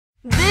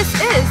This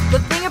is The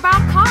Thing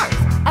About Cars,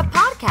 a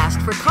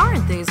podcast for car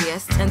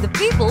enthusiasts and the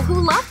people who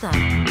love them.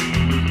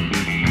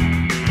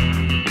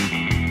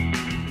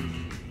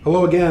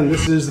 Hello again,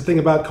 this is The Thing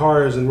About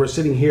Cars, and we're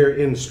sitting here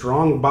in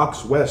Strong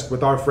Box West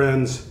with our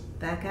friends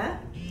Beka,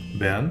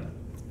 Ben,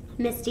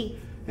 Misty,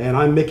 and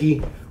I'm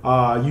Mickey.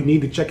 You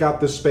need to check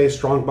out this space.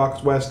 Strong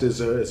Box West is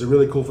a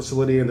really cool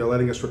facility, and they're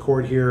letting us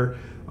record here.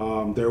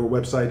 Their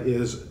website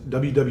is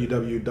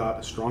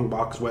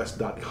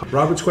www.strongboxwest.com.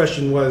 Robert's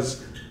question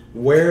was,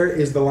 where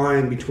is the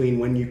line between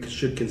when you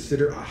should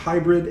consider a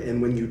hybrid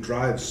and when you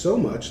drive so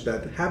much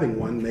that having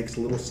one makes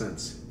little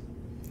sense?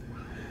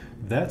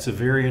 that's a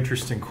very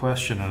interesting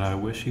question, and I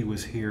wish he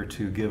was here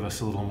to give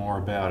us a little more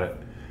about it,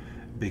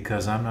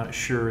 because I'm not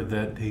sure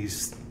that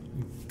he's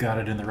got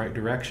it in the right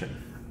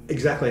direction.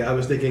 Exactly. I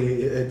was thinking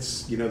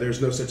it's,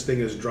 there's no such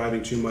thing as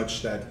driving too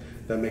much that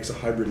makes a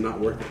hybrid not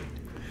worth it.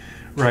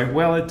 Right,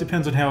 well, it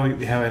depends on how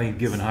any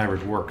given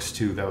hybrid works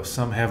too, though.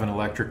 Some have an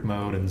electric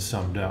mode and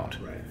some don't.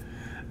 Right.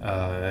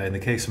 In the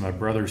case of my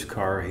brother's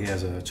car, he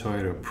has a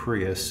Toyota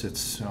Prius.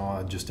 It's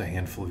just a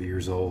handful of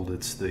years old.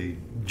 It's the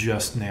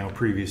just now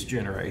previous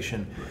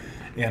generation.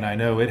 And I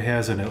know it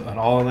has an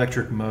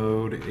all-electric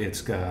mode. It's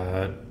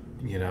got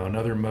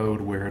another mode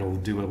where it'll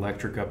do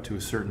electric up to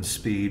a certain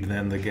speed,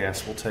 then the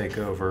gas will take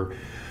over.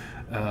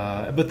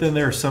 But then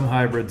there are some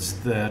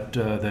hybrids that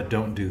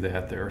don't do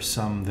that. There are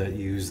some that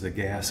use the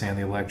gas and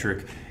the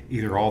electric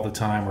either all the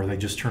time, or they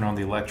just turn on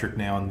the electric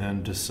now and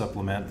then to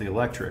supplement the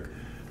electric.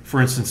 For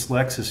instance,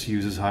 Lexus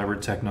uses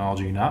hybrid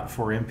technology not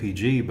for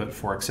MPG, but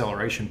for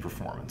acceleration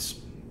performance.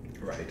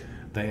 Right.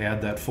 They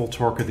add that full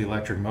torque of the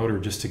electric motor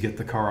just to get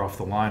the car off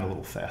the line a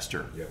little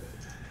faster. Yep.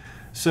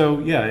 So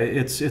yeah,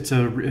 it's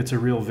a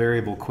real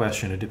variable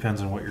question. It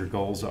depends on what your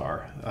goals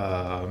are.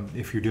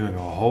 If you're doing a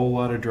whole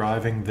lot of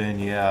driving, then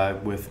yeah,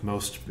 with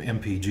most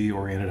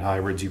MPG-oriented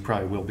hybrids, you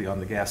probably will be on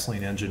the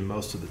gasoline engine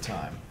most of the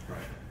time. Right.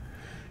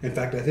 In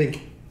fact, I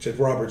think, to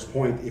Robert's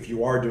point, if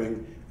you are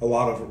doing a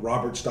lot of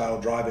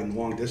Robert-style driving,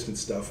 long-distance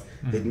stuff,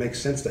 it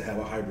makes sense to have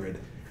a hybrid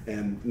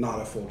and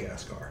not a full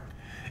gas car.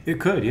 It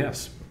could,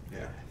 yes.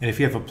 Yeah. And if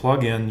you have a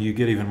plug-in, you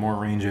get even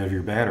more range out of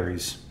your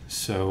batteries.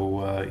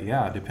 So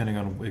yeah, depending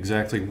on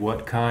exactly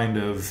what kind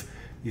of,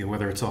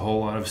 whether it's a whole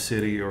lot of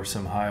city or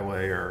some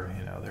highway, or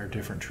there are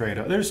different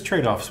trade-offs. There's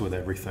trade-offs with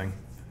everything.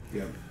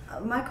 Yeah.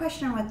 my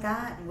question with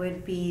that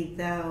would be,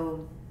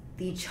 though,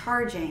 the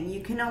charging. You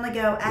can only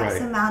go X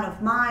Right. amount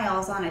of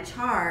miles on a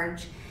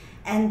charge,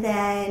 and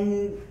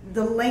then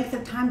the length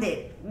of time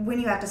that when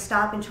you have to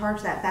stop and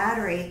charge that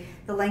battery,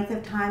 the length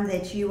of time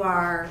that you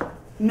are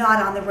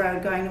not on the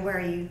road going to where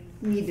you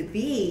need to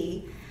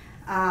be,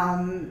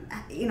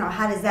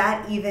 how does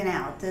that even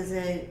out? Does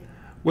it?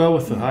 Well,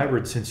 with the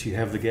hybrid, since you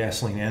have the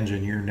gasoline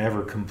engine, you're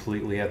never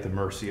completely at the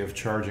mercy of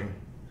charging.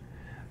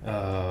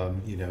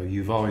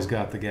 You've always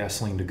got the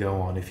gasoline to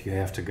go on if you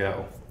have to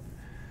go.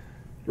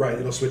 Right,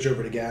 it'll switch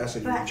over to gas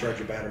and you But- recharge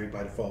your battery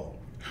by default.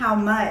 How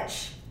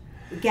much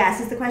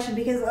gas is the question?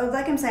 Because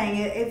like I'm saying,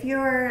 if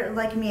you're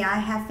like me, I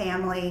have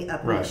family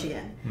up in Right.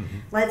 Michigan. Mm-hmm.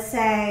 Let's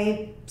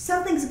say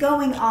something's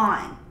going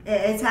on.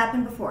 It's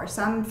happened before.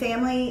 Some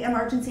family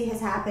emergency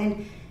has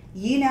happened.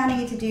 You now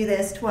need to do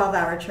this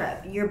 12-hour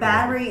trip. Your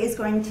battery is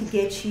going to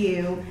get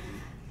you,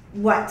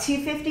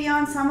 250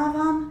 on some of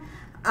them?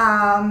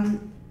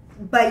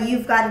 But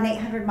you've got an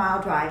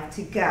 800-mile drive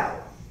to go.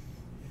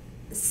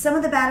 Some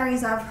of the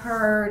batteries I've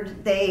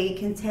heard, they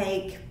can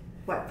take,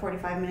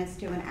 45 minutes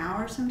to an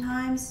hour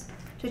sometimes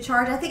to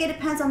charge. I think it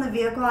depends on the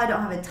vehicle. I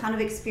don't have a ton of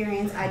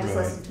experience. I just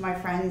Right. listen to my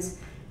friends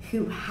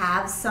who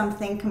have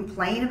something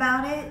complain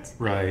about it.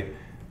 Right.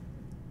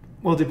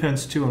 Well, it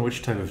depends too on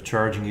which type of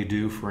charging you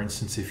do. For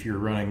instance, if you're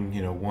running,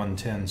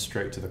 110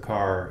 straight to the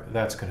car,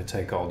 that's going to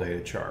take all day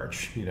to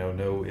charge.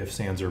 No ifs,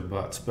 ands, or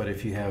buts. But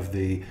if you have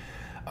the,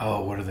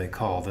 what do they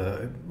call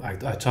I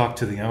talked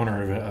to the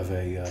owner of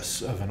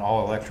an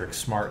all-electric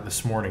Smart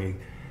this morning.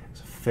 It's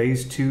a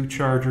Phase 2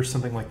 charger,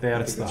 something like that.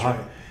 It's the that's high.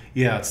 right.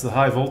 Yeah, it's the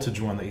high voltage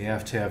one that you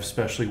have to have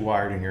specially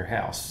wired in your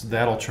house.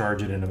 That'll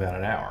charge it in about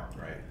an hour.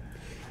 Right.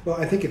 Well,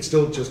 I think it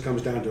still just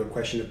comes down to a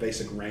question of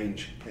basic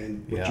range.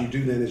 And what Yeah. you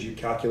do then is you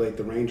calculate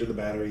the range of the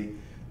battery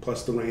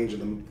plus the range of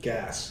the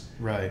gas.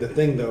 Right. The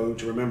thing, though,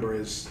 to remember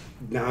is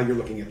now you're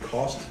looking at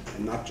cost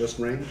and not just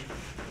range.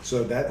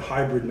 So that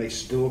hybrid may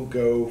still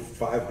go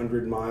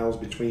 500 miles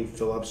between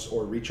fill-ups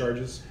or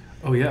recharges,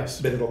 Oh, yes.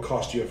 but it'll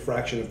cost you a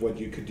fraction of what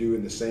you could do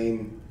with the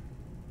same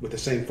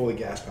fully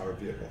gas-powered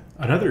vehicle.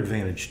 Another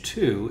advantage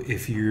too,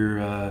 if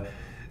you're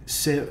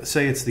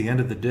say it's the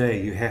end of the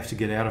day, you have to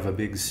get out of a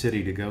big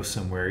city to go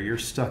somewhere. You're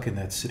stuck in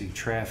that city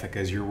traffic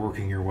as you're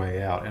working your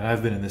way out. And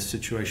I've been in this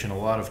situation a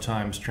lot of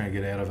times trying to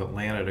get out of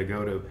Atlanta to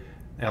go to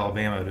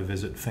Alabama to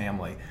visit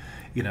family.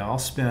 I'll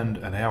spend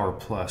an hour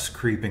plus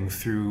creeping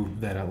through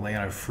that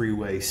Atlanta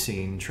freeway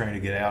scene trying to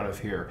get out of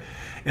here.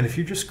 And if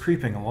you're just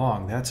creeping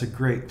along, that's a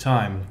great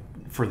time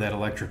for that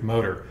electric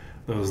motor.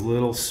 Those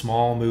little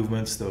small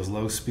movements, those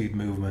low speed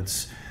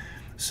movements.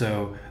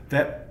 So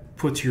that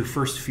puts your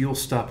first fuel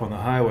stop on the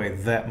highway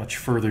that much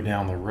further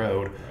down the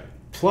road.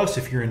 Plus,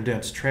 if you're in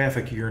dense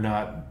traffic, you're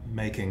not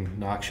making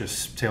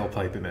noxious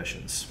tailpipe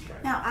emissions.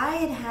 Now, I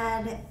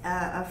had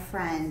a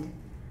friend,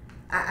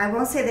 I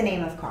won't say the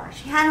name of car,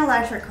 she had an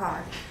electric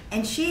car,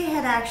 and she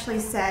had actually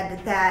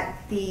said that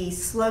the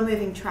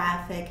slow-moving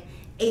traffic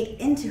ate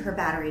into her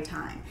battery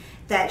time,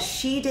 that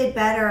she did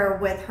better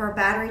with her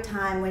battery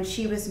time when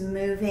she was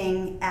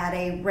moving at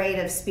a rate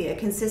of speed, a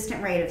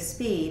consistent rate of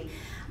speed,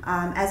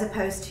 as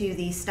opposed to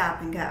the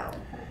stop and go.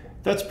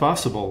 That's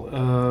possible.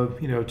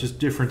 Just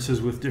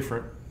differences with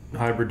different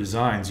hybrid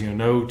designs.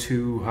 No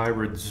two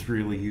hybrids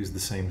really use the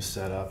same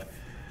setup.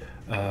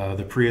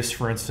 The Prius,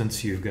 for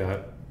instance, you've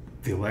got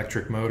the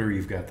electric motor,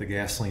 you've got the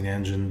gasoline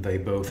engine. They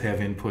both have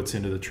inputs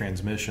into the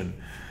transmission.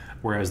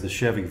 Whereas the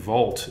Chevy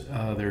Volt,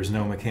 there's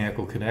no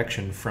mechanical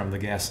connection from the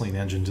gasoline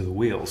engine to the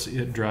wheels.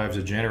 It drives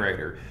a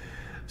generator.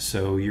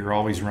 So you're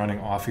always running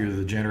off either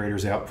the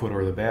generator's output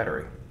or the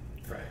battery.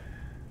 Right.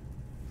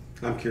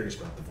 I'm curious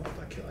about the Volt.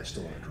 I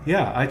still want to drive.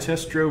 Yeah, I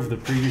test drove the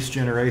previous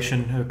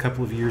generation a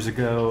couple of years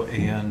ago,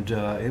 and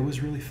it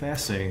was really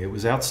fascinating. It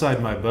was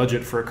outside my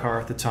budget for a car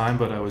at the time,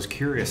 but I was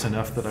curious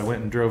enough that I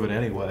went and drove it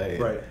anyway.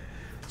 Right.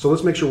 So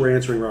let's make sure we're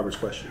answering Robert's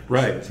question.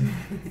 Right.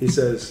 He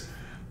says,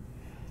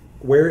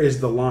 where is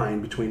the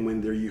line between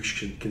when you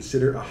should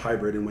consider a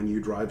hybrid and when you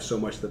drive so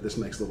much that this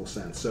makes little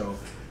sense? So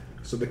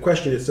the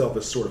question itself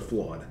is sort of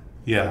flawed.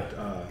 Yeah.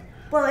 But,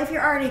 Well, if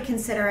you're already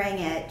considering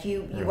it,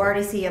 you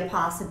already see a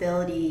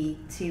possibility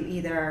to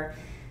either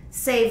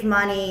save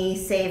money,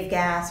 save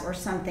gas, or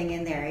something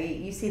in there.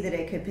 You see that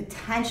it could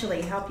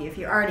potentially help you. If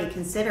you're already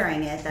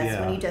considering it, that's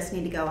when you just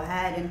need to go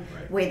ahead and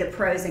weigh the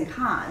pros and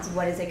cons.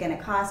 What is it going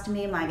to cost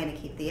me? Am I going to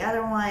keep the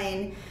other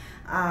one?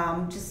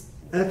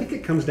 And I think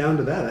it comes down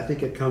to that. I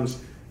think it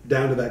comes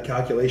down to that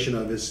calculation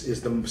of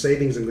is the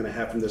savings I'm going to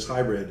have from this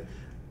hybrid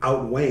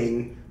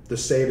outweighing the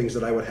savings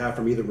that I would have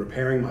from either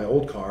repairing my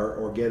old car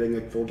or getting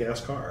a full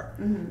gas car.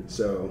 Mm-hmm.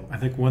 So I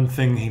think one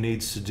thing he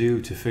needs to do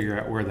to figure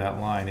out where that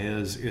line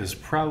is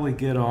probably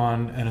get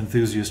on an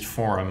enthusiast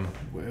forum,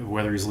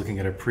 whether he's looking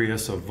at a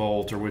Prius, a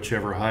Volt, or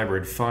whichever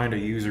hybrid, find a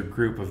user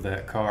group of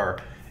that car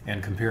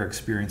and compare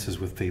experiences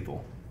with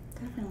people.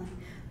 Definitely.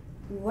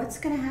 What's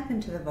going to happen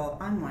to the Volt?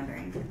 I'm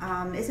wondering.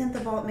 Isn't the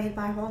Volt made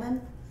by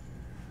Holden,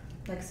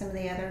 like some of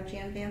the other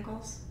GM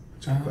vehicles?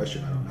 it's a good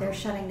question. I don't know. They're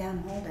shutting down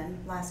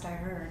Holden, last I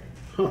heard.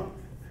 Huh.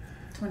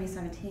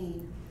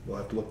 2017. We'll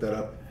have to look that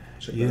up.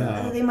 Check Yeah.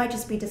 that out. They might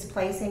just be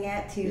displacing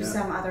it to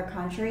some other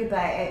country,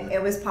 but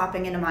it was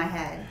popping into my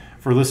head.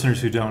 For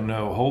listeners who don't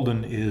know,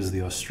 Holden is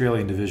the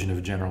Australian division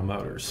of General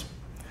Motors.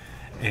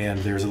 And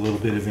there's a little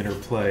bit of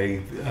interplay.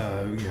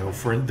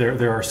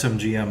 There are some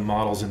GM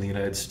models in the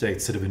United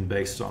States that have been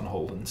based on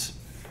Holdens.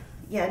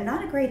 Yeah,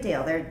 not a great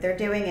deal. They're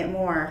doing it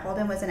more.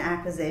 Holden was an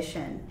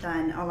acquisition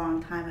done a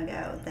long time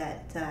ago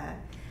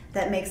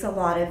that makes a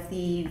lot of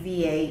the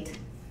V8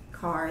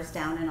 cars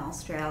down in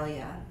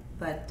Australia.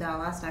 But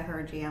last I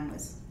heard, GM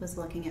was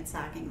looking at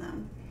sacking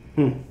them.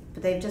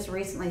 But they've just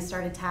recently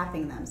started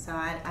tapping them, so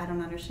I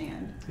don't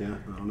understand. Yeah,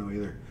 I don't know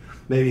either.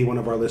 Maybe one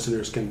of our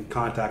listeners can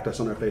contact us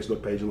on our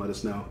Facebook page and let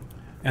us know.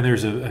 And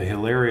there's a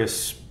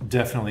hilarious,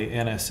 definitely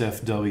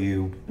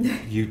NSFW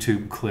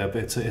YouTube clip.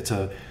 It's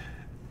a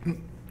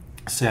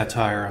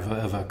satire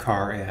of a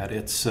car ad.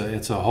 It's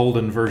a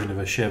Holden version of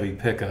a Chevy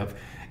pickup,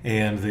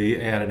 and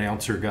the ad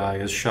announcer guy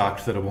is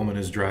shocked that a woman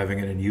is driving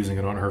it and using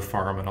it on her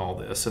farm and all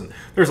this. And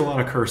there's a lot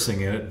of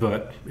cursing in it,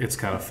 but it's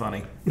kind of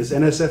funny. Is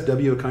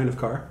NSFW a kind of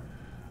car?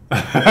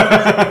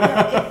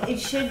 It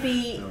should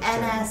be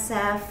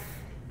NSF.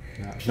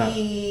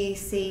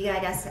 PC, I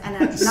guess, and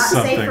not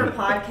Something. safe for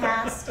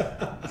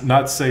podcast.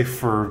 Not safe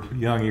for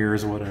young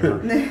ears,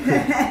 whatever.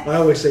 I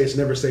always say it's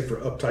never safe for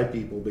uptight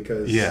people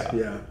because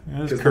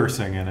There's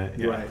cursing in it.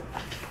 Yeah. Right.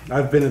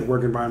 I've been in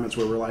work environments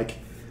where we're like,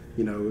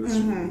 it was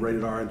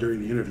rated R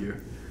during the interview,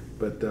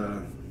 but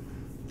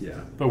yeah.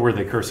 But were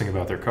they cursing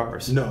about their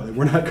cars? No,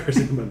 we're not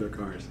cursing about their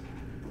cars.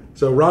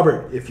 So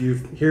Robert, if you're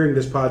hearing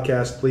this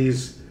podcast,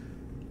 please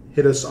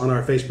hit us on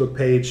our Facebook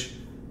page.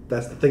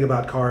 That's the thing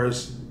about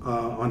cars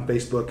on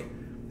Facebook,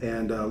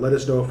 and let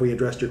us know if we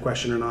addressed your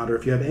question or not, or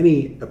if you have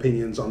any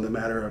opinions on the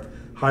matter of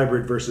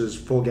hybrid versus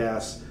full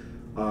gas.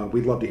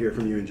 We'd love to hear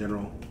from you in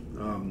general.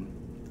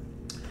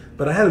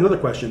 But I had another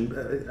question.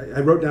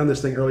 I wrote down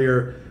this thing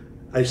earlier.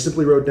 I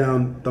simply wrote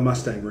down the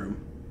Mustang room.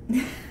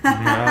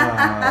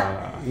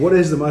 What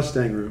is the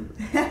Mustang room?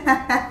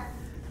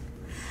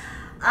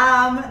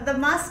 The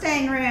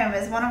Mustang room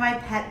is one of my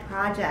pet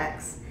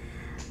projects.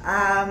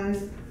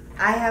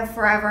 I have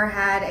forever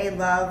had a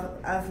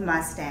love of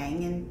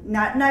Mustang, and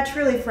not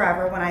truly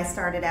forever. When I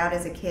started out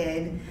as a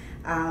kid,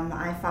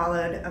 I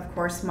followed, of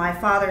course, my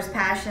father's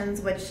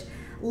passions, which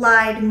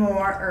lay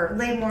more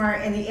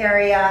in the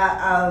area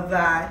of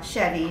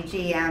Chevy,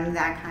 GM,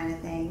 that kind of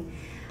thing.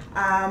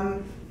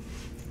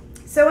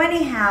 So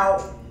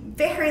anyhow,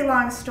 very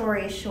long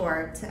story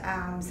short,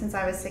 since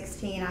I was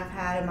 16, I've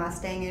had a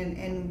Mustang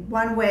in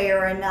one way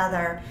or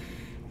another,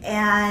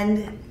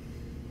 and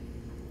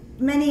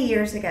many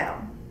years ago,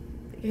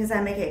 because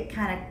I make it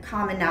kind of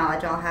common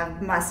knowledge, I'll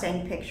have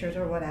Mustang pictures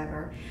or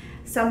whatever.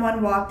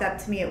 someone walked up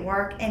to me at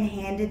work and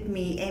handed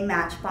me a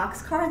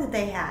Matchbox car that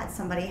they had.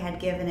 Somebody had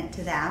given it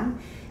to them.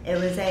 It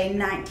was a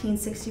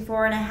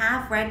 1964 and a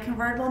half red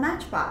convertible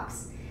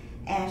Matchbox.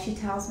 And she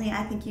tells me,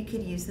 I think you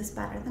could use this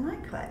better than I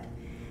could.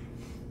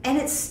 And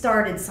it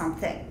started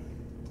something.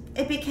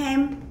 It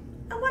became,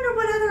 I wonder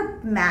what other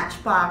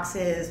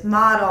Matchboxes,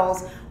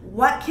 models,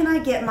 what can I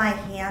get my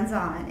hands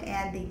on?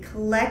 And the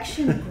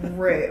collection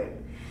grew.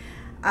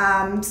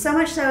 So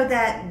much so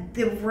that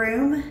the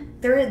room,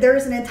 there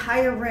is an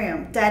entire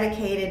room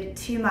dedicated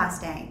to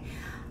Mustang.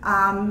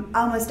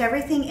 Almost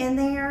everything in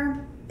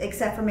there,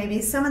 except for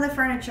maybe some of the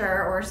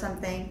furniture or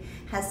something,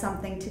 has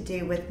something to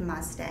do with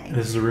Mustang.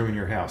 This is a room in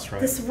your house, right?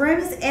 This room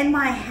is in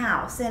my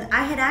house, and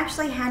I had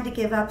actually had to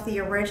give up the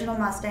original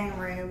Mustang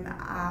room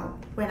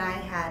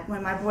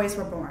when my boys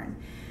were born.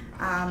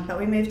 But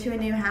we moved to a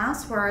new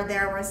house where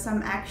there was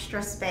some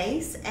extra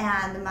space,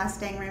 and the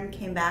Mustang room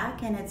came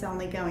back, and it's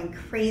only going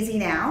crazy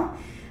now.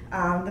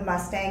 The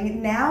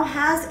Mustang now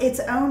has its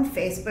own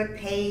Facebook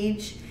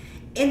page,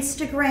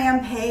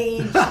 Instagram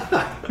page,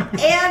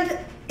 and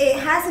it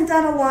hasn't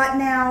done a lot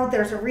now.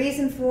 There's a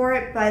reason for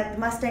it, but the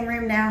Mustang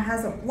room now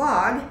has a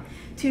blog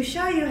to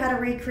show you how to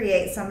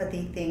recreate some of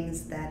the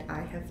things that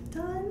I have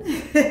done.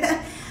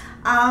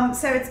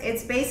 So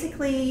it's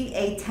basically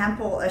a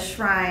temple, a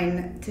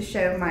shrine to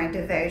show my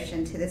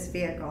devotion to this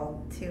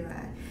vehicle, to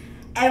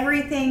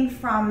everything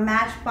from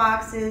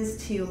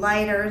matchboxes to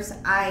lighters.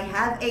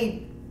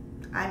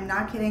 I'm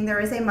not kidding, there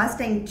is a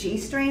Mustang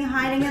G-string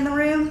hiding in the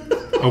room.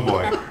 Oh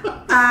boy.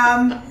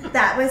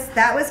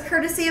 That was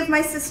courtesy of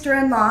my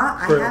sister-in-law.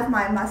 I have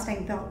my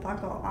Mustang belt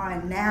buckle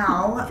on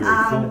now.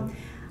 Very cool.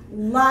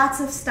 Lots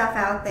of stuff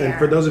out there. And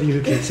for those of you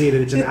who can't see it,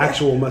 it's an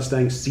actual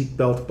Mustang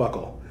seatbelt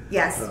buckle.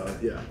 Yes. So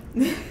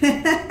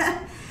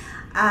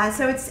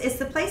it's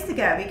the place to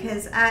go,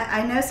 because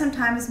I know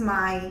sometimes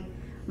my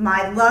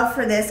love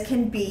for this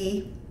can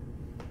be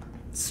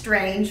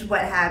strange,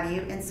 what have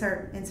you.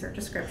 Insert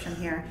description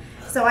here.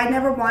 So I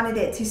never wanted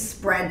it to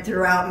spread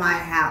throughout my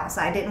house.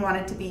 I didn't want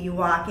it to be you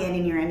walk in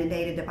and you're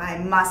inundated by a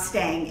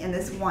Mustang in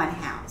this one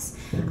house.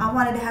 I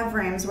wanted to have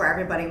rooms where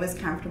everybody was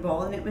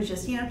comfortable, and it was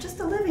just just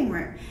a living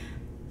room.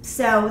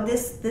 So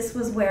this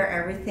was where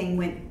everything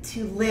went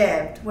to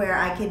live, where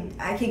I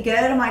could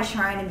go to my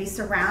shrine and be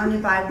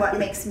surrounded by what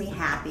makes me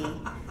happy.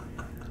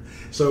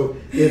 So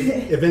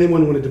if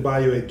anyone wanted to buy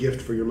you a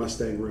gift for your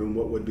Mustang room,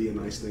 what would be a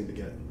nice thing to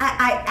get?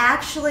 I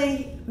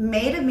actually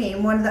made a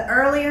meme, one of the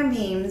earlier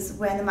memes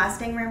when the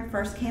Mustang room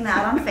first came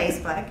out on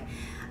Facebook.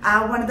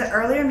 One of the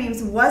earlier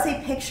memes was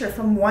a picture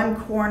from one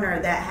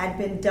corner that had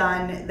been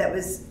done that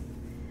was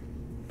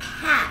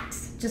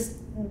packed, just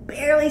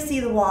barely see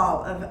the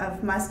wall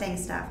of Mustang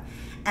stuff.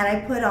 And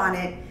I put on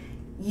it,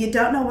 "You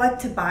don't know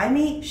what to buy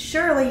me?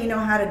 Surely you know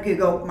how to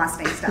Google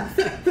Mustang stuff."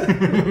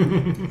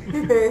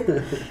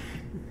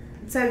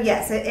 So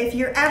yes, if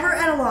you're ever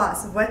at a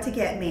loss of what to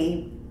get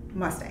me,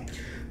 Mustang.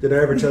 Did I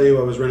ever tell you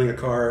I was renting a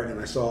car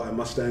and I saw a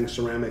Mustang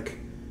ceramic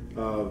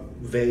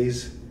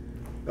vase,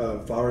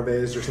 flower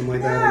vase or something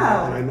like that?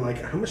 No. And I'm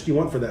like, how much do you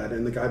want for that?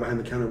 And the guy behind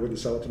the counter wouldn't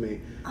sell it to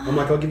me. I'm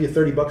like, I'll give you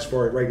 $30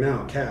 for it right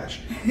now, cash.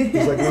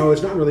 He's like, no,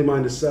 it's not really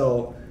mine to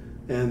sell.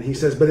 And he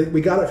says, but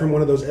we got it from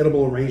one of those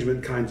edible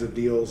arrangement kinds of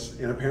deals,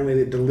 and apparently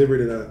they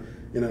delivered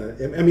in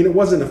a. I mean, it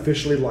wasn't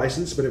officially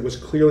licensed, but it was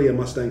clearly a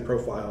Mustang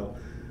profile.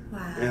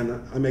 Wow.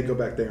 And I may go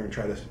back there and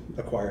try to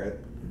acquire it.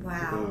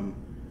 Wow.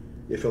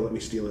 If he'll let me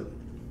steal it.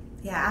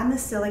 Yeah, I'm the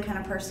silly kind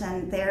of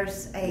person.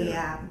 There's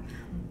a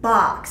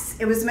box.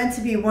 It was meant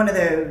to be one of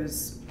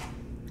those.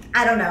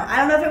 I don't know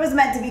if it was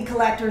meant to be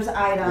collector's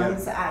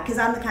items, because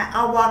I'm the kind.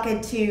 I'll walk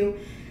into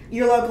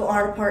your local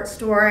auto parts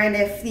store, and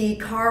if the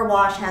car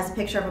wash has a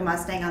picture of a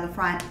Mustang on the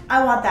front,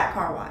 I want that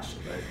car wash.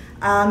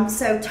 Right.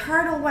 So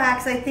Turtle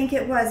Wax, I think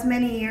it was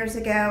many years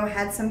ago,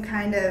 had some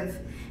kind of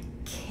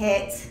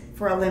kit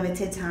for a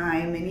limited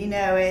time, and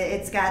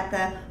it's got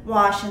the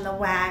wash and the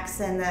wax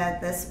and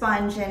the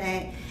sponge in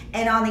it,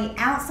 and on the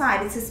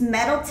outside it's this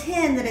metal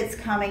tin that it's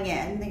coming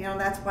in.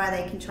 That's why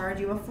they can charge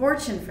you a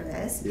fortune for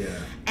this. Yeah.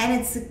 And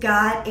it's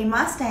got a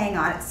Mustang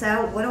on it.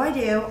 So what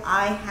do?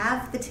 I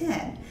have the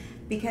tin,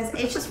 because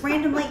it's just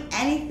randomly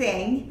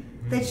anything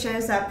that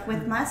shows up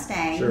with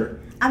Mustang. Sure.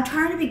 I'm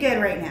trying to be good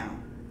right now.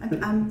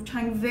 I'm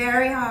trying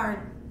very hard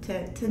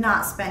to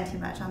not spend too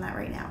much on that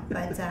right now,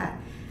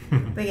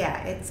 but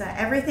yeah, it's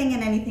everything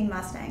and anything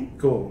Mustang.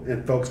 Cool.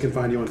 And folks can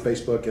find you on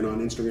Facebook and on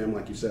Instagram,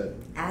 like you said.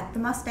 At the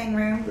Mustang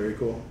Room. Very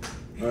cool.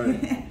 All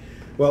right.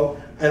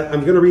 Well,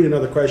 I'm going to read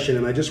another question,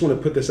 and I just want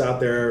to put this out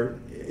there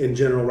in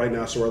general right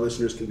now so our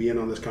listeners can be in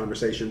on this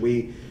conversation.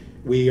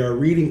 We are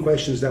reading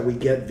questions that we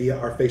get via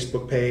our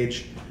Facebook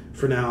page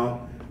for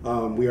now.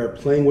 We are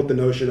playing with the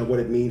notion of what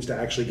it means to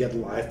actually get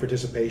live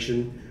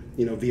participation,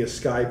 via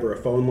Skype or a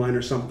phone line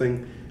or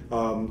something.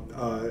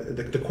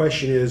 The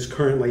question is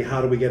currently, how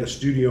do we get a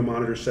studio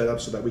monitor set up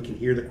so that we can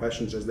hear the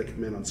questions as they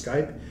come in on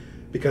Skype?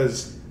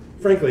 Because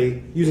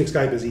frankly, using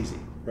Skype is easy,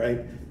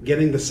 right?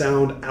 Getting the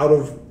sound out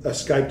of a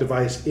Skype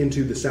device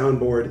into the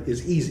soundboard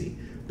is easy.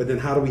 But then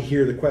how do we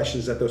hear the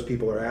questions that those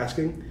people are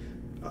asking?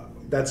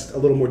 that's a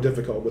little more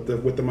difficult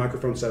with the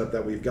microphone setup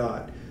that we've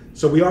got.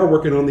 So we are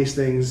working on these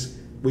things.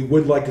 We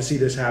would like to see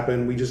this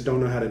happen. We just don't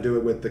know how to do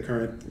it with the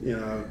current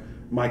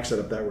mic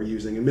setup that we're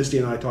using. And Misty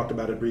and I talked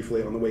about it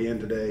briefly on the way in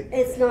today.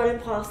 It's not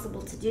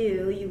impossible to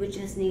do. You would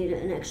just need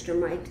an extra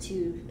mic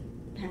to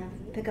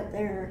pick up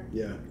there,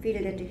 feed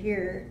it into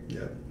here.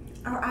 Yeah.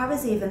 Or I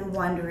was even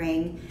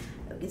wondering,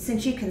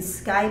 since you can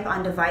Skype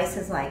on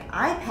devices like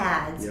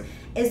iPads,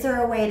 is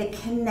there a way to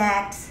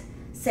connect,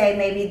 say,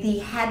 maybe the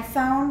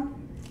headphone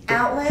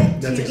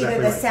outlet to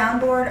either the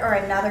soundboard or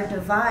another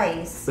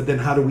device? But then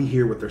how do we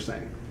hear what they're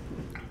saying?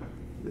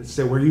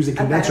 So we're using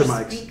condenser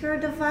mics. Speaker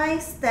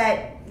device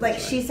that, like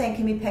she's saying,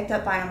 can be picked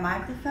up by a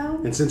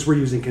microphone? And since we're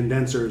using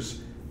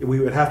condensers, we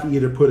would have to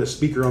either put a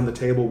speaker on the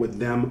table with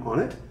them on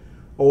it,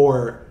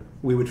 or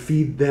we would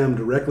feed them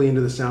directly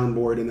into the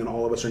soundboard, and then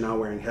all of us are now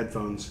wearing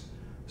headphones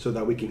so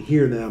that we can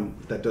hear them.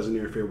 That doesn't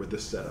interfere with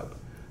this setup.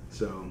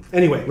 So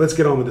anyway, let's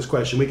get on with this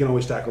question. We can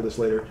always tackle this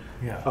later.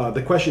 Yeah.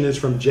 The question is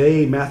from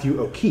J. Matthew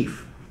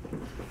O'Keefe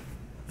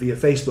via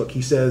Facebook.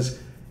 He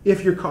says,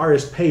 if your car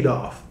is paid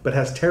off but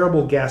has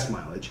terrible gas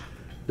mileage,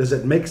 does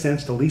it make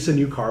sense to lease a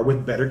new car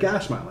with better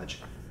gas mileage?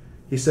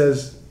 He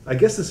says, I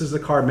guess this is a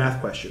car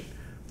math question.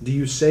 Do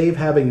you save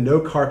having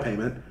no car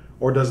payment,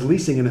 or does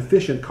leasing an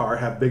efficient car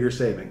have bigger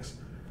savings?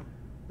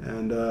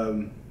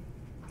 And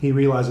he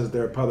realizes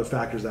there are other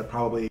factors that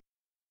probably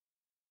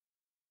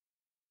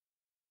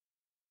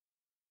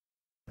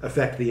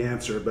affect the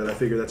answer, but I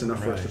figure that's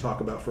enough for us to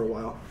talk about for a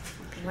while.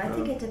 Well, I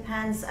think it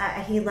depends.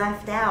 He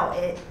left out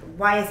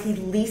why is he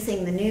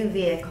leasing the new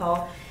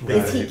vehicle? Right.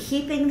 Is he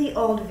keeping the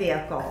old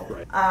vehicle?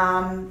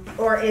 Right.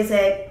 Or is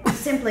it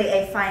simply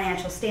a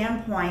financial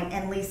standpoint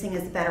and leasing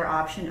is a better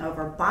option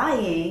over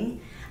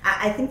buying?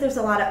 I think there's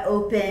a lot of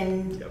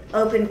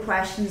open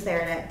questions there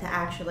to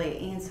actually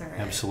answer it.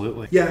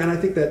 Absolutely. Yeah, and I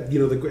think that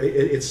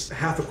it's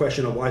half a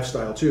question of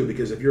lifestyle too,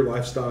 because if your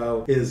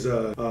lifestyle is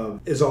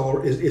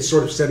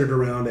sort of centered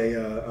around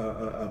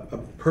a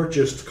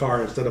purchased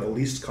car instead of a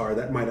leased car,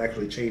 that might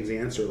actually change the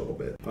answer a little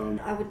bit.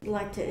 I would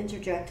like to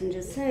interject and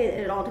just say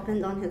it all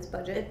depends on his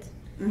budget.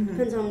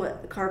 Depends on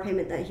what car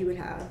payment that he would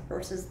have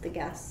versus the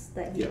gas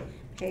that he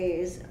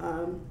pays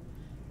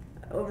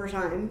over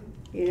time.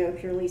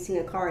 If you're leasing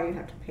a car, you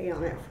have to pay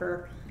on it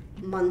for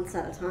months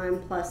at a time.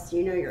 Plus,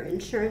 your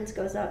insurance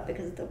goes up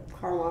because of the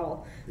car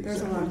model.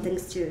 There's a lot of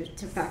things to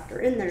factor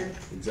in there.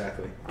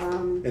 Exactly.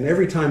 And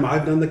every time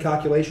I've done the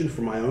calculation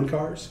for my own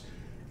cars,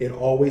 it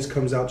always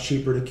comes out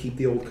cheaper to keep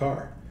the old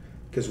car.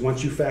 Because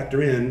once you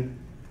factor in,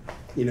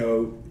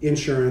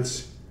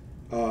 insurance,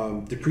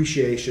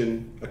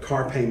 depreciation, a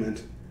car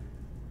payment,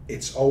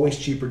 it's always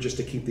cheaper just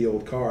to keep the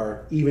old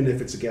car, even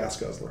if it's a gas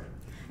guzzler.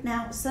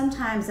 Now,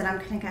 sometimes, and I'm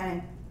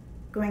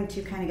going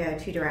to go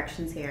two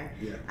directions here.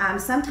 Yeah.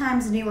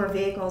 Sometimes newer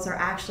vehicles are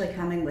actually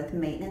coming with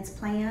maintenance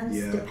plans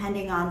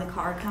depending on the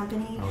car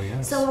company. Oh,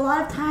 yes. So a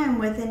lot of time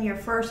within your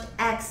first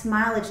X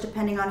mileage,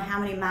 depending on how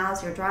many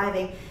miles you're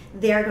driving,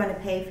 they're going to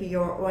pay for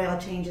your oil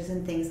changes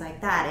and things like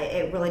that.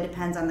 It really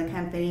depends on the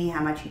company,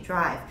 how much you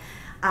drive.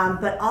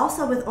 But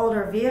also with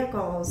older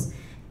vehicles,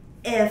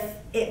 if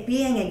it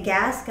being a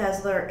gas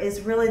guzzler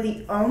is really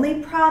the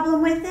only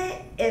problem with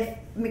it, if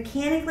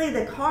mechanically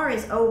the car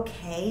is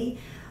okay,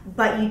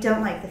 but you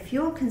don't like the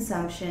fuel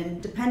consumption,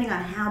 depending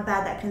on how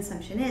bad that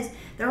consumption is,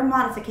 there are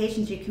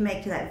modifications you can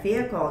make to that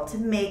vehicle to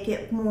make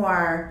it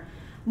more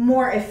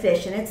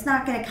efficient. It's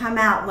not going to come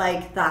out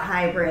like the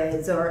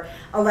hybrids or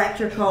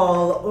electrical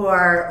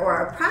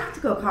or a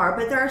practical car,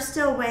 but there are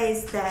still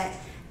ways that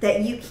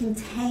you can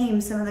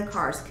tame some of the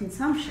car's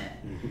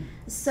consumption.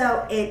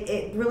 So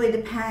it really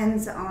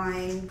depends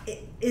on,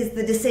 is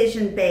the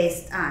decision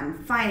based on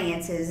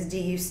finances? Do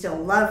you still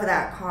love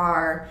that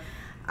car?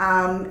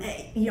 Are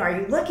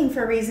you looking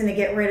for a reason to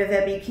get rid of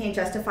it, but you can't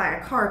justify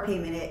a car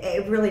payment?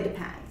 It really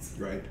depends.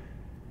 Right.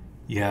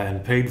 Yeah,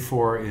 and paid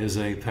for is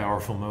a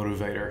powerful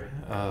motivator.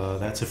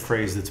 That's a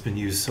phrase that's been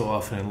used so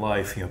often in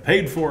life.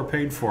 Paid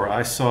for.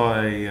 I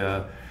saw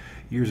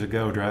years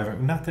ago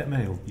driving, not that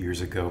many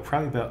years ago,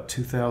 probably about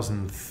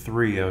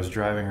 2003, I was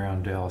driving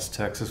around Dallas,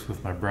 Texas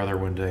with my brother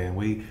one day, and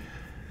we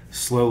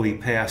slowly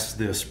passed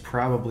this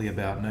probably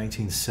about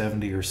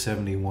 1970 or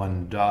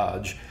 71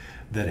 Dodge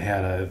that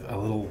had a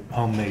little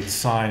homemade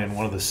sign in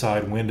one of the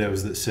side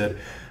windows that said,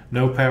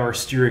 "No power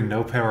steering,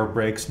 no power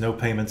brakes, no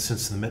payments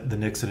since the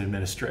Nixon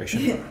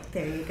administration."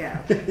 There you go.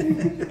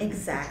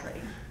 Exactly.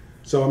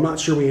 So I'm not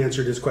sure we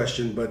answered his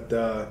question, but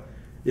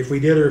if we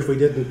did or if we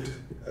didn't,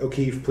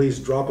 O'Keefe, please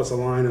drop us a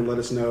line and let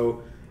us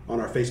know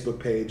on our Facebook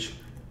page,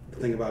 The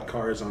Thing About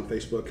Cars on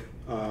Facebook.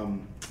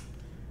 And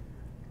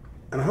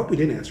I hope we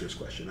didn't answer his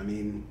question. I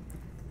mean,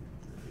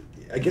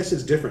 I guess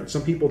it's different.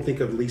 Some people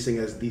think of leasing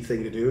as the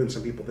thing to do, and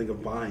some people think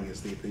of buying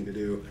as the thing to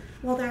do.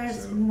 Well, there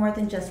is more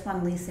than just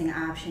one leasing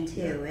option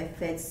too.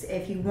 Yeah.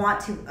 If you want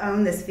to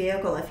own this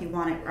vehicle, if you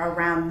want it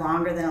around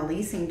longer than a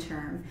leasing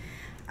term,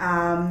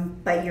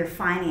 but your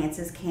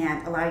finances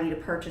can't allow you to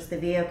purchase the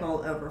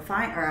vehicle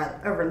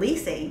over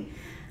leasing,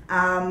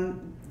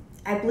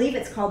 I believe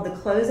it's called the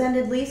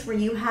close-ended lease, where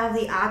you have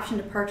the option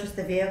to purchase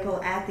the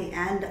vehicle at the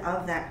end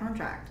of that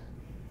contract.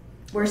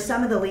 Where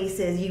some of the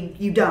leases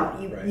you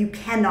don't. Right. You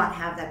cannot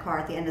have that car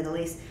at the end of the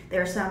lease.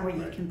 There are some where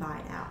you can buy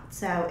it out.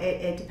 So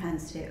it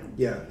depends too.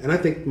 Yeah, and I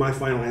think my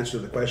final answer to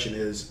the question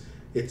is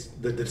it's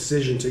the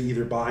decision to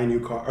either buy a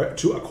new car or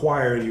to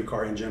acquire a new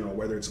car in general,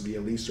 whether it's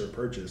via lease or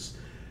purchase,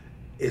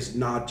 is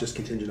not just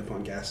contingent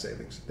upon gas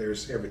savings.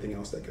 There's everything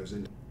else that goes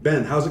into it.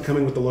 Ben, how's it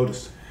coming with the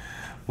Lotus?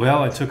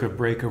 Well, I took a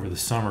break over the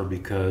summer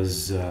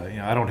because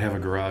I don't have a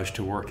garage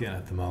to work in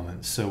at the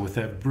moment. So with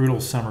that brutal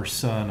summer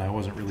sun, I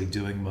wasn't really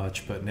doing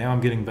much, but now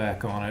I'm getting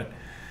back on it.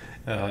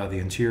 The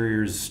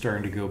interior's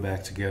starting to go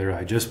back together.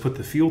 I just put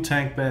the fuel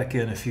tank back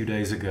in a few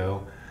days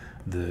ago.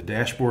 The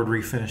dashboard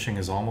refinishing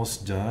is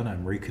almost done.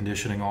 I'm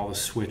reconditioning all the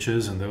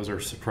switches, and those are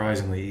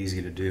surprisingly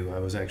easy to do. I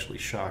was actually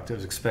shocked. I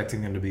was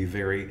expecting them to be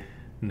very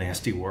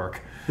nasty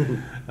work.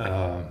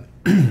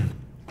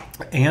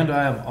 And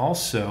I am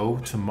also,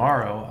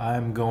 tomorrow,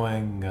 I'm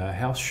going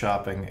house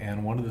shopping,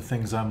 and one of the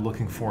things I'm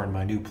looking for in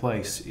my new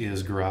place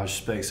is garage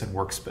space and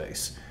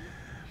workspace.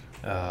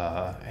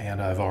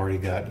 And I've already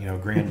got,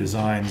 grand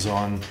designs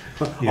on.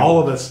 All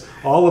of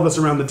us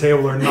around the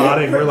table are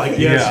nodding. We're like,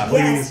 yes, Yeah.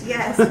 please.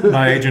 Yes.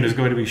 My agent is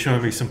going to be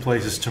showing me some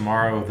places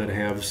tomorrow that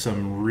have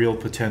some real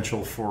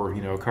potential for,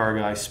 car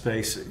guy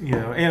space,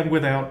 and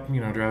without,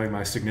 driving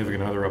my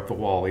significant other up the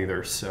wall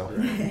either. So,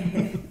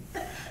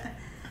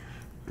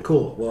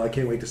 Cool. Well, I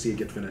can't wait to see it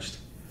get finished.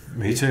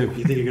 me too.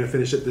 You think you're going to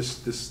finish it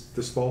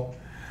this fall?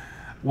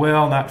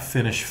 Well, not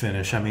finish.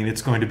 I mean,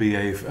 it's going to be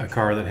a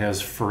car that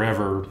has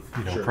forever,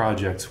 Sure.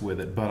 projects with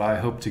it. But I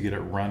hope to get it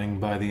running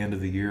by the end of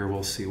the year.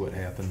 We'll see what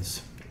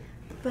happens.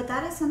 But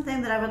that is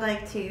something that I would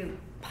like to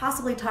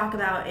possibly talk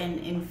about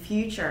in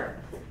future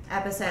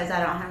episodes. I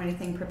don't have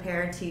anything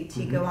prepared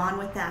to go on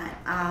with that.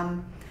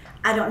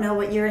 I don't know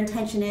what your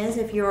intention is,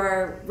 if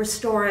you're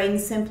restoring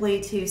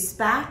simply to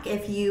spec,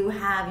 if you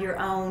have your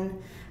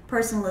own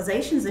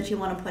personalizations that you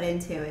want to put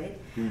into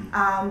it.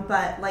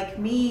 But like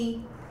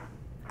me,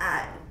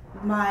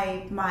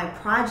 my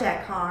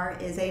project car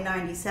is a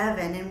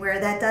 97, and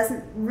where that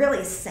doesn't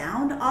really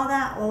sound all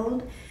that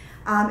old,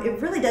 it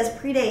really does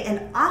predate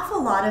an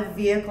awful lot of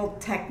vehicle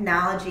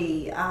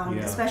technology,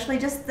 especially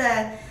just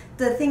the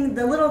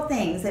little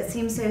things that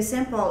seem so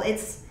simple.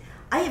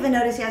 I even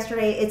noticed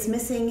yesterday it's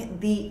missing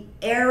the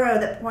arrow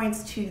that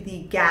points to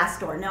the gas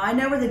door. Now I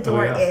know where the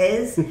door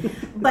is,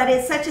 but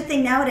it's such a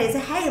thing nowadays.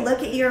 Hey, look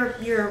at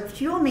your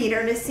fuel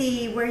meter to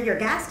see where your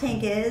gas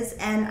tank is,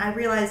 and I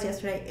realized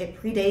yesterday it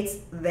predates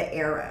the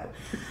arrow.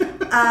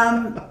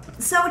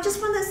 So just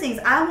one of those things.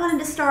 I wanted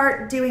to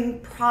start doing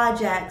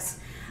projects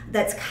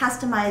that's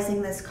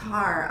customizing this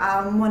car,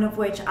 one of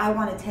which I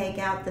want to take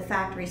out the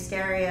factory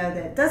stereo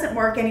that doesn't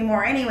work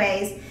anymore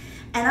anyways,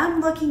 and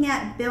I'm looking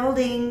at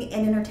building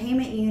an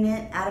entertainment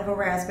unit out of a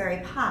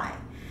Raspberry Pi.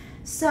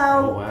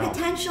 So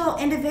potential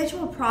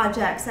individual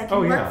projects that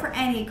can work for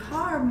any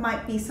car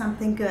might be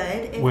something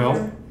good.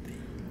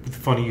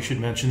 Funny you should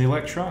mention the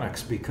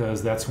electronics,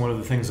 because that's one of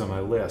the things on my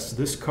list.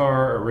 This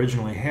car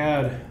originally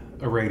had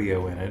a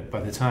radio in it.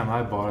 By the time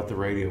I bought it, the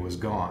radio was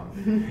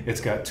gone. It's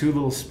got 2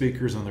 little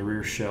speakers on the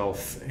rear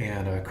shelf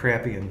and a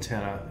crappy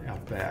antenna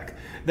out back.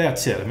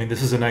 That's it. I mean,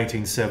 this is a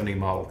 1970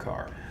 model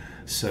car,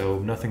 so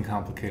nothing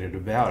complicated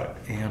about it.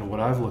 And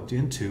what I've looked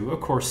into, of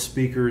course,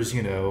 speakers,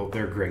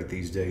 they're great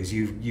these days.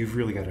 You've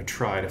really got to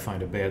try to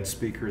find a bad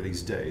speaker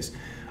these days.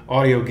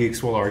 Audio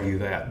geeks will argue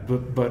that,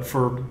 but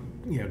for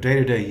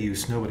day-to-day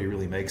use, nobody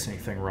really makes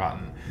anything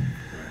rotten.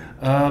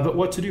 But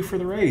what to do for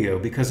the radio?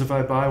 Because if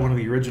I buy one of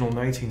the original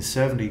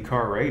 1970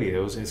 car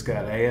radios, it's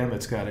got AM,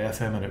 it's got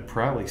FM, and it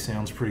probably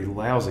sounds pretty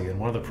lousy. And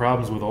one of the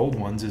problems with old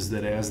ones is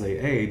that as they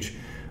age,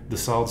 the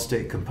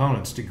solid-state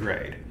components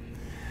degrade.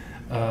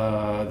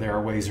 There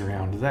are ways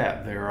around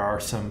that. There are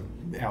some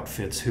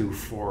outfits who,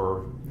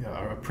 for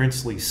a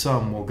princely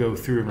sum, will go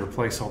through and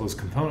replace all those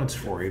components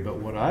for you. But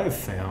what I've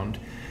found,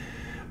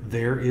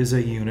 there is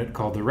a unit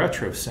called the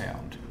Retro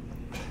Sound.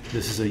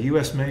 This is a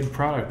US-made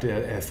product,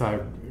 if I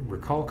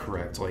recall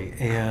correctly,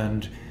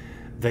 and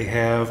they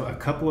have a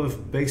couple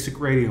of basic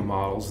radio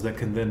models that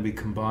can then be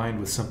combined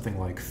with something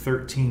like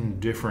 13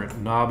 different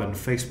knob and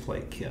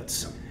faceplate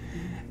kits.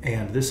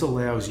 And this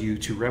allows you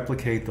to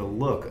replicate the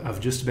look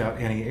of just about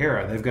any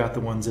era. They've got the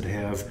ones that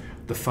have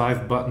the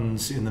 5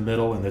 buttons in the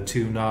middle and the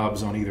 2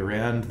 knobs on either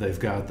end. They've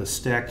got the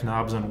stacked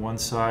knobs on one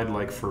side,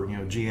 like for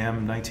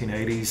GM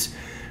 1980s.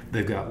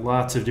 They've got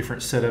lots of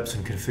different setups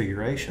and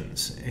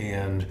configurations.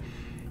 And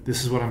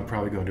this is what I'm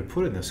probably going to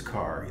put in this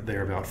car.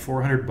 They're about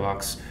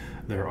 $400.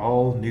 They're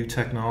all new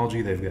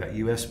technology. They've got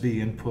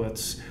USB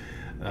inputs.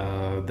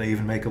 They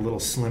even make a little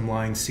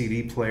slimline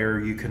CD player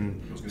you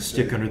can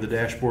stick under the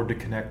dashboard to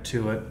connect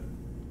to it.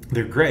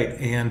 They're great.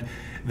 And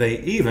they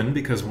even,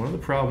 because one of the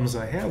problems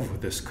I have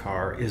with this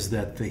car is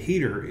that the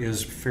heater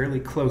is fairly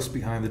close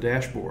behind the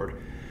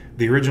dashboard.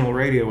 The original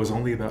radio was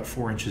only about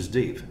 4 inches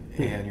deep,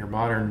 and your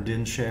modern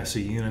DIN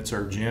chassis units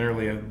are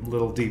generally a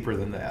little deeper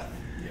than that.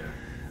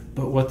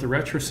 But what the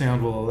Retro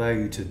Sound will allow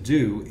you to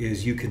do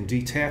is you can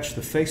detach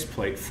the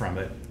faceplate from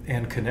it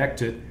and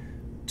connect it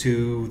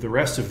to the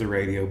rest of the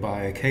radio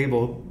by a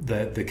cable.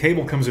 That the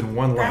cable comes in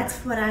one length.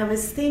 That's what I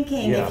was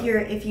thinking. Yeah.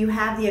 If you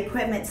have the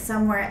equipment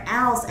somewhere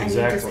else and you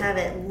just have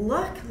it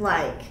look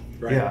like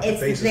Right. Yeah. it's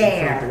The face is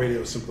there. in front, the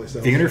radio is someplace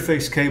else. The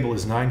interface cable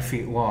is 9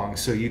 feet long,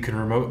 so you can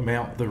remote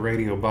mount the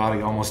radio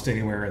body almost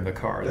anywhere in the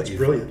car. That's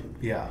brilliant.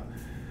 Yeah,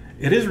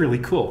 it is really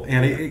cool,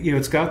 and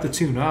it's got the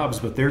 2 knobs,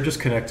 but they're just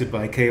connected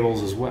by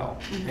cables as well,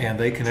 and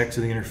they connect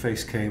to the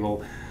interface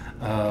cable.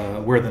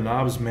 Where the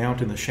knobs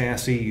mount in the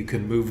chassis, you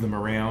can move them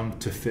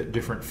around to fit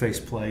different face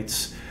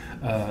plates.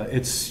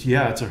 It's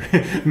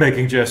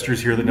making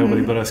gestures here that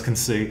nobody but us can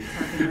see.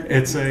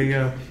 It's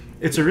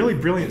a really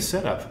brilliant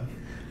setup.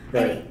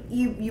 Right.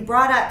 And you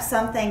brought up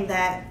something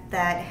that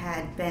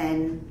had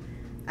been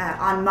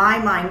on my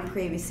mind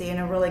previously, and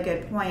a really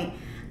good point.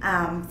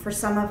 For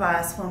some of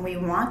us, when we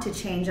want to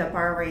change up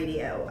our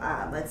radio,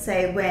 let's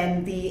say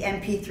when the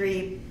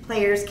MP3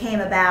 players came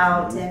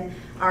about and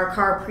our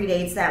car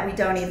predates that, we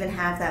don't even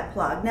have that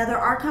plug. Now, there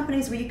are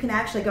companies where you can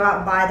actually go out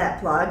and buy that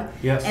plug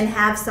and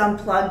have some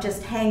plug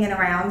just hanging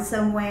around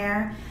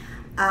somewhere.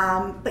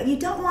 But you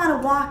don't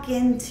want to walk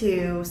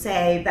into,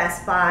 say,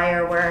 Best Buy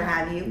or where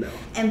have you,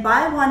 and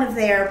buy one of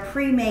their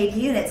pre-made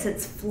units.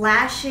 It's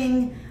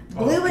flashing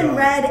blue and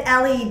red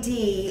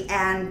LED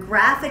and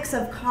graphics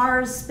of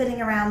cars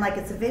spinning around like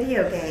it's a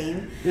video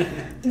game.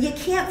 You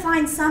can't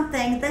find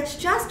something that's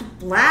just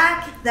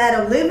black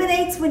that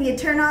illuminates when you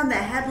turn on the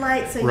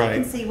headlights so you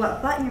can see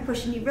what button you're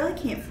pushing. You really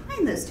can't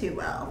find those too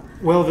well.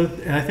 Well,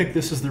 and I think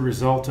this is the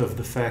result of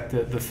the fact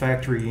that the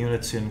factory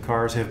units in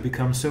cars have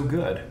become so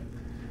good.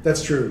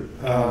 That's true.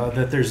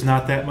 That there's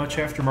not that much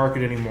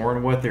aftermarket anymore,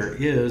 and what there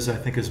is, I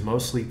think, is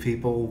mostly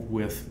people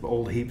with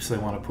old heaps they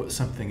want to put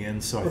something in.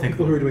 So I think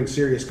people who are doing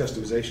serious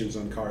customizations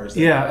on cars.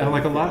 And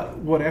like a lot,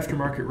 what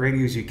aftermarket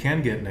radios you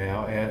can get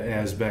now,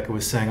 as Beka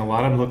was saying, a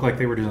lot of them look like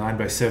they were designed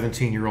by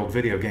 17-year-old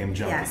video game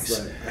junkies. Yes.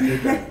 Right. I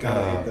hate that. God,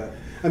 I hate that.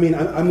 I mean,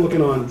 I'm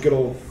looking on good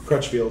old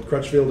Crutchfield.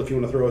 Crutchfield, if you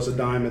want to throw us a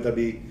dime, that'd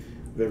be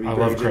very. I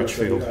very love generous.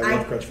 Crutchfield. I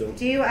love Crutchfield.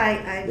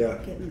 I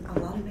get a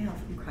lot of mail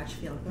from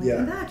Crutchfield.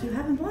 Welcome back. You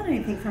haven't bought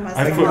anything from us.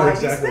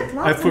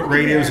 I put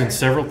radios in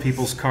several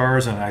people's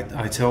cars, and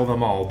I tell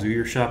them all, do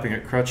your shopping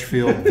at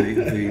Crutchfield.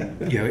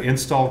 The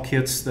install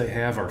kits they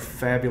have are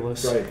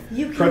fabulous.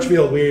 Right.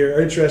 Crutchfield, we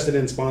are interested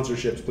in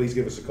sponsorships. Please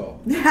give us a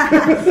call.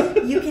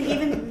 You can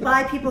even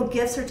buy people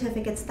gift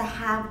certificates to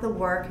have the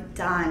work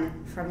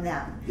done from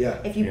them.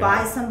 Yeah. If you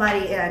buy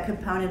somebody a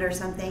component or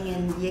something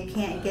and you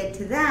can't get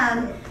to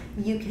them,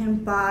 you can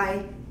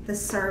buy the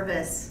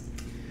service.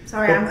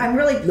 Sorry, I'm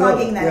really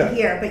plugging that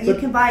here, but you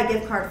can buy a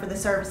gift card for the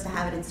service to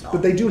have it installed.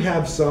 But they do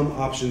have some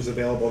options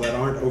available that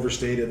aren't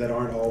overstated, that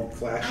aren't all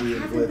flashy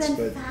and glitz.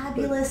 But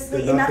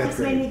fabulously enough that's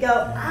made me go,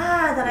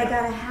 that I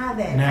gotta have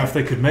it. Now, if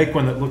they could make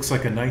one that looks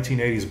like a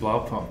 1980s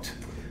Blaupunkt.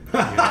 There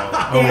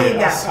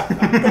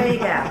you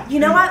go. You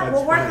know what?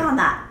 We'll work on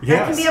that. Yes.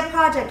 That can be a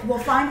project. We'll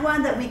find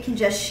one that we can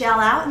just shell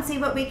out and see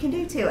what we can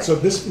do to it. So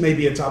this may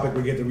be a topic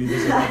we get to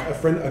revisit.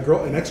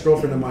 An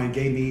ex-girlfriend of mine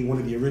gave me one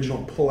of the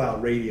original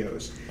pull-out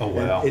radios. Oh,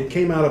 wow. And it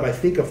came out of, I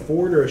think, a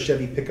Ford or a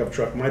Chevy pickup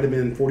truck. Might have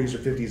been 40s or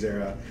 50s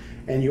era.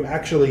 And you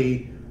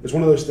actually, it's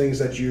one of those things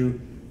that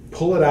you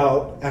pull it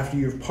out after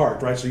you've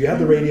parked, right? So you have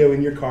the radio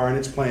in your car and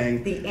it's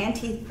playing. The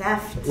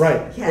anti-theft.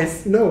 Right.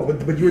 Yes.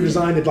 But you were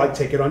designed to like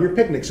take it on your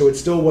picnic. So it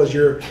still was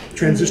your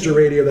transistor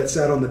radio that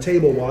sat on the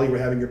table while you were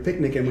having your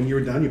picnic, and when you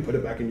were done, you put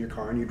it back in your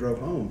car and you drove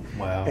home.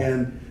 Wow.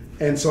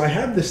 And so I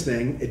have this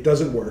thing. It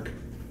doesn't work.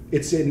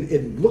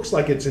 It looks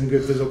like it's in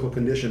good physical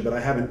condition, but I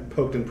haven't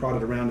poked and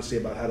prodded around to see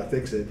about how to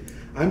fix it.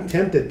 I'm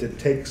tempted to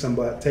take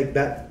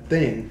that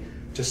thing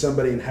to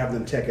somebody and have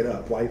them tech it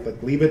up. Like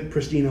leave it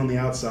pristine on the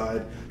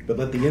outside, but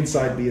let the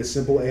inside be a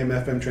simple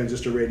AM/FM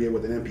transistor radio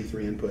with an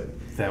MP3 input.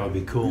 That would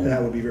be cool.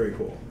 That would be very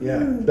cool. Yeah,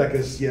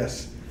 Becca's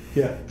yes,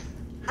 yeah.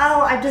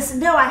 Oh, I just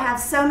know I have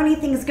so many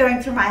things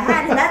going through my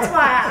head, and that's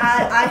why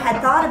I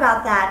had thought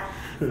about that.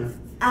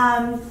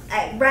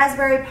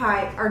 Raspberry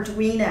Pi,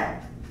 Arduino.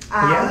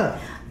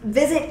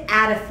 Visit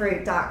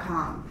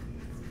adafruit.com.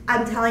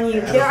 I'm telling you,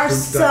 there are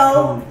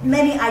so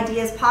many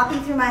ideas popping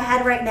through my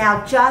head right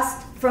now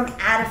just from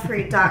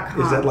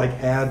adafruit.com. Is that like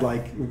add,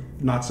 like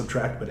not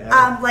subtract, but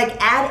add? Like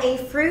add a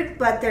fruit,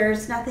 but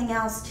there's nothing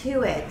else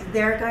to it.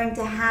 They're going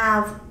to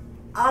have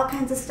all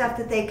kinds of stuff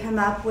that they come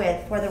up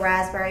with for the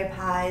Raspberry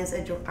Pis,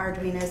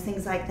 Arduinos,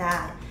 things like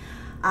that.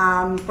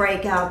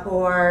 Breakout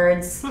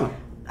boards,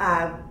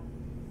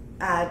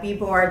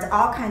 B-boards,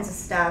 all kinds of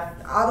stuff,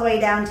 all the way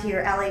down to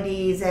your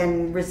LEDs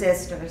and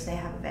resistors they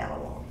have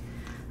available.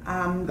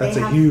 That's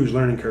a huge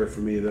learning curve for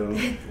me, though.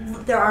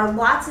 There are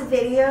lots of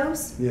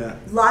videos, yeah,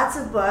 lots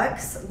of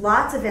books,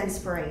 lots of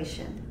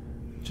inspiration.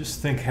 Just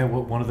think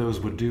what one of those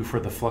would do for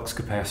the flux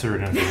capacitor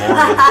in a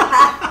DeLorean.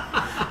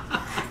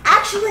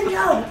 Actually,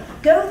 no.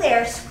 Go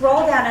there,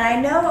 scroll down, and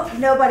I know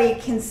nobody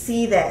can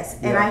see this,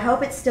 and I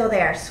hope it's still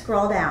there.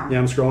 Scroll down. Yeah,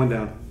 I'm scrolling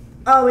down.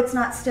 Oh, it's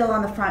not still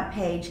on the front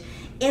page.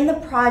 In the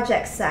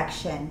project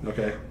section,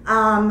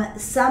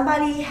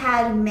 somebody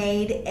had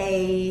made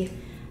an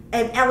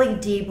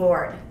LED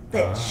board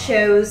that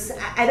shows.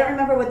 I don't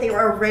remember what they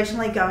were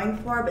originally going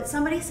for, but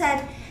somebody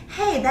said,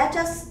 "Hey, that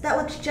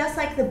looks just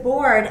like the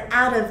board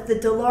out of the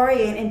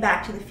DeLorean in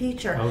Back to the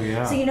Future." Oh,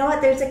 yeah. So you know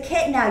what? There's a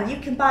kit now. You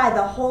can buy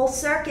the whole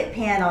circuit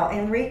panel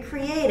and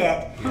recreate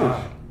it. Huh.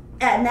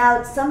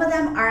 Now, some of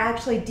them are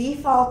actually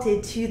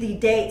defaulted to the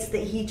dates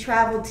that he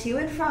traveled to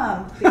and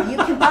from, but you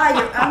can buy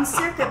your own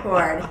circuit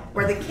board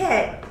or the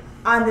kit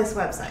on this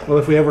website. Well,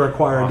 if we ever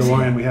acquire a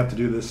DeLorean, we have to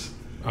do this.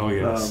 Oh,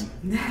 yes.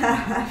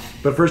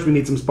 But first, we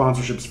need some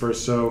sponsorships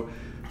first. So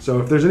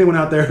if there's anyone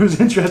out there who's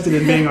interested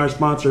in being our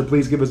sponsor,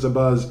 please give us a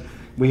buzz.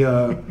 We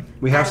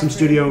have some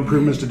studio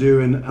improvements to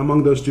do, and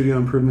among those studio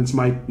improvements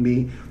might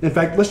be, in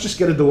fact, let's just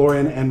get a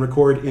DeLorean and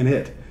record in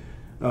it.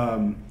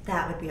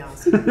 That would be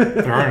awesome.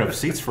 There aren't enough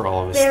seats for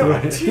all of us. There though.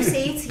 were 2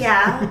 seats,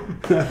 yeah.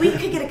 We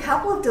could get a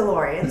couple of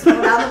DeLoreans,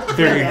 roll down the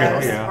There you go,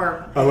 windows, yeah.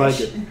 or I like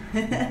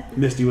it.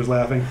 Misty was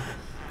laughing.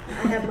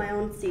 I have my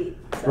own seat.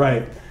 So.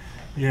 Right.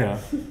 Yeah.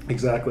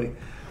 Exactly.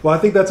 Well, I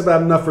think that's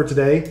about enough for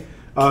today.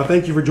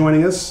 Thank you for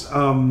joining us.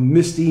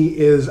 Misty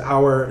is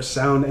our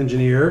sound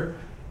engineer.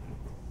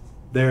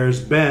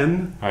 There's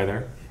Ben. Hi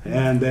there.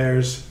 And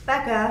there's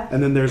Beka.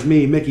 And then there's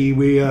me, Mickey.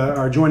 We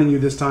are joining you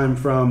this time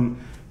from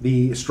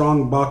the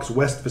Strongbox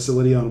West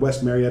facility on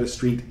West Marietta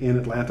Street in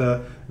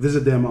Atlanta.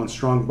 Visit them on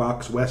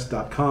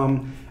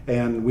strongboxwest.com,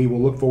 and we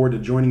will look forward to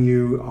joining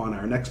you on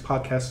our next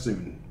podcast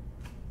soon.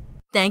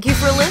 Thank you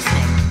for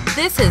listening.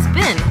 This has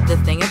been The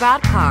Thing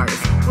About Cars.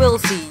 We'll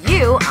see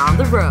you on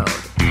the road.